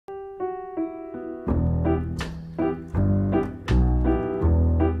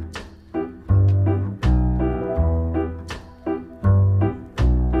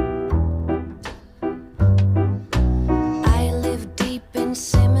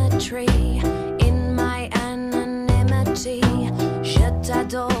poetry in my anonymity. Je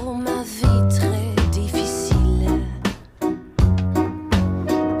t'adore, ma vie très difficile.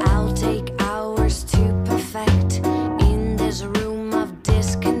 I'll take hours to perfect in this room of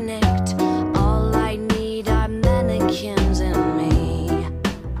disconnect. All I need are mannequins and me.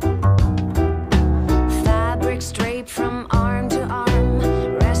 Fabric straight from arm to arm,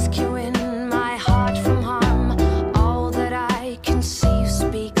 rescuing my heart from harm. All that I conceive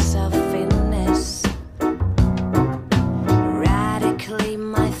speaks of fitness. Radically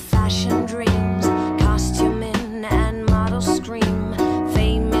my fashion dreams, costuming and model scream.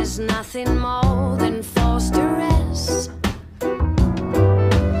 Fame is nothing more than forced duress.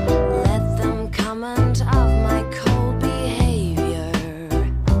 Let them comment of my cold behavior.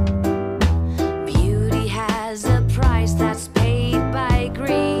 Beauty has a price that's paid by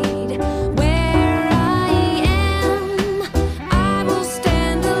greed. Where I am, I will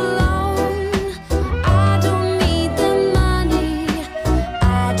stand alone. I don't need the money,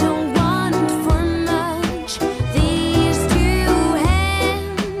 I don't want for much. These two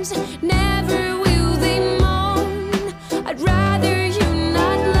hands, never will they moan. I'd rather you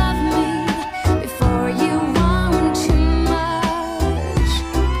not love me before you want too much.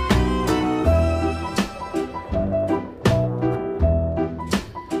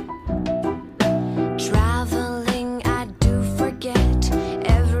 Traveling, I do forget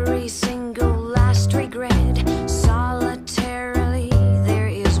every single last regret. Solitarily, there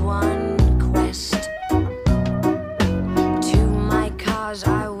is one quest. To my cause,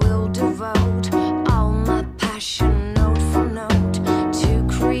 I will devote all my passion, note for note, to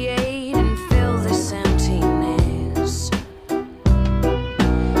create and fill this emptiness.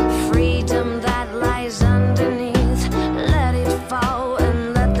 Freedom that lies underneath, let it fall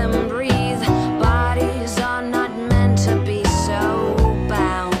and let them breathe. Bodies are not meant to be so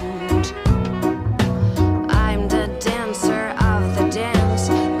bound. I'm the dancer of the dance,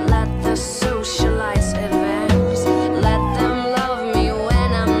 let the socialites advance. Let them love me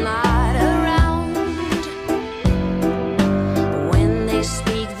when I'm not around. When they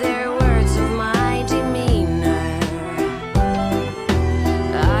speak their words of my demeanor,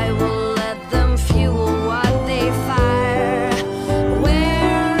 I will let them fuel what they fire.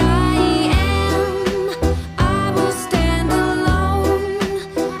 Where I am, I will stand alone.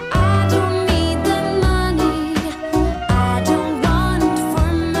 I don't need the money, I don't want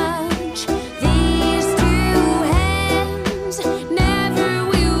for much. These two hands, never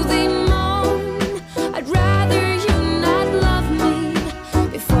will they moan. I'd rather you not love me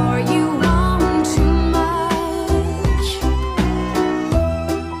before you want too much.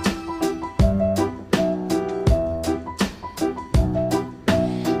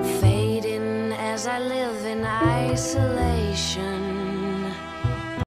 Fading as I live in isolation.